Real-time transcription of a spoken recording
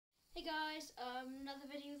Hey guys, another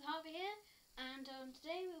video with Harvey here, and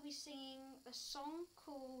today we'll be singing a song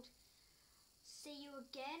called See You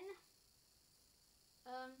Again.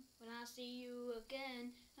 When I see you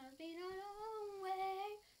again, I've been a long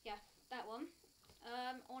way. Yeah, that one.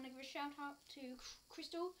 I want to give a shout out to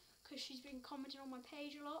Crystal, because she's been commenting on my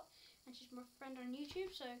page a lot, and she's my friend on YouTube,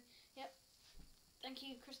 so, yep. Thank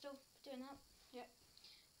you, Crystal, for doing that. Yep.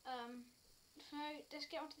 So, let's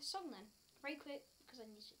get on to the song then. Very quick, because I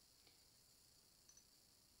need to.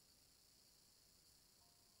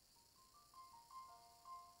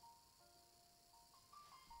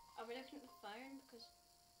 I'll be looking at the phone because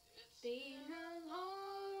it's been a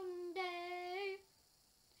long day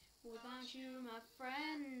without you, my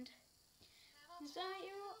friend. Is that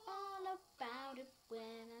you all about it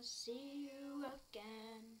when I see you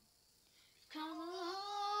again? We've come a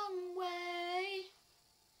long way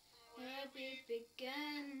where we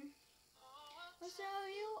began. I'll tell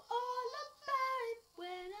you all about it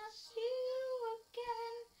when I see you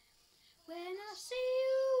again. When I see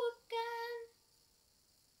you again.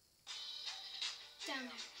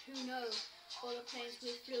 Damn, who knows? All the planes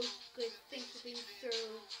we flew, good things we've been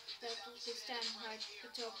through. That was the stand right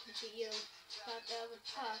for talking to you about the other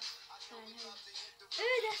part. I know.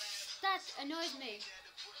 Ooh, that annoys me.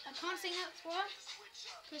 I can't sing that for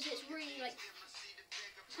because it's really like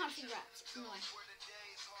I can't sing raps. It's annoying.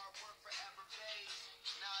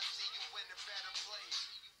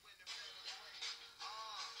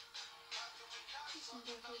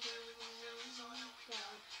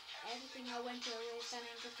 Everything I went through is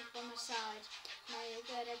standing just up on my side. Now you're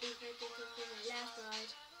gonna be predicted for the last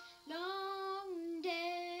ride. Long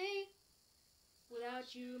day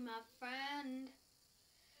without you, my friend.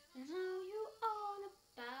 And know you all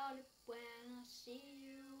about it when I see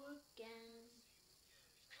you again.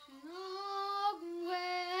 Long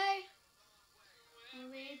way where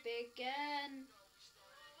we began.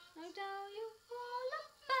 I'll tell you all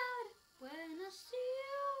about it when I see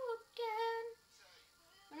you again.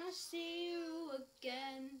 When I see you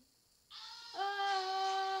again. Oh,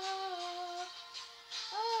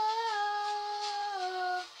 oh,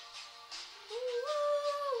 ooh, ooh,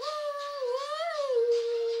 ooh.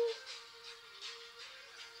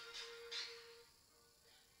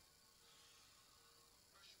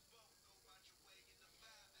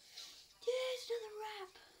 Yes, to the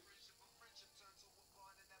rap.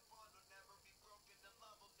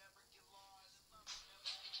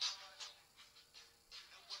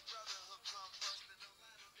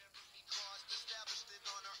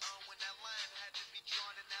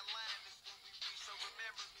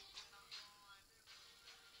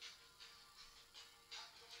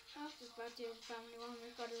 After the birthday of the family one,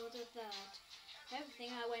 we've got all of that.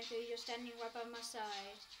 Everything I went through, you're standing right by my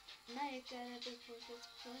side. Now you're gonna be for this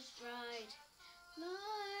first ride.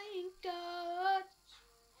 My God,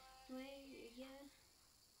 wait, yeah.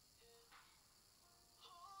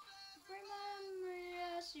 Remember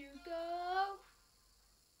as you go.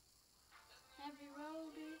 Every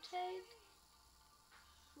road you take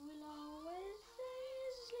will always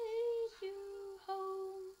lead you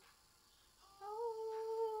home.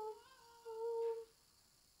 Home, home.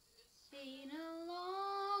 It's been a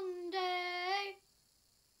long day,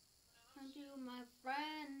 and you, my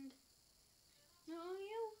friend, know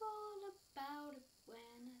you all about it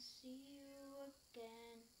when I see you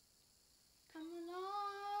again. Come a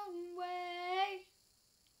long way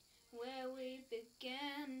where we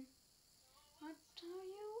began. I'll tell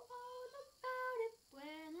you all about it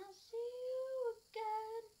when I see you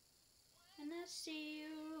again. When I see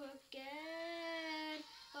you again.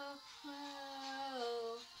 Oh,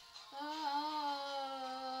 oh, oh,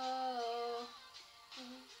 oh.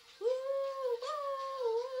 Ooh, ooh,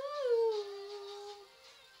 ooh,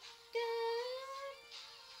 again.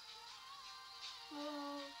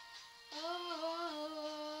 Oh, oh.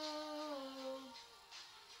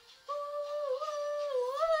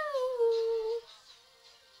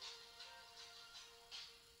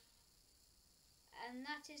 And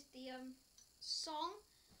that is the song.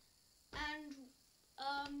 And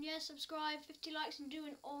yeah, subscribe, 50 likes, and do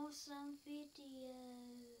an awesome video.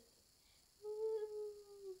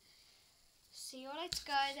 Ooh. See you later,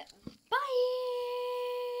 guys.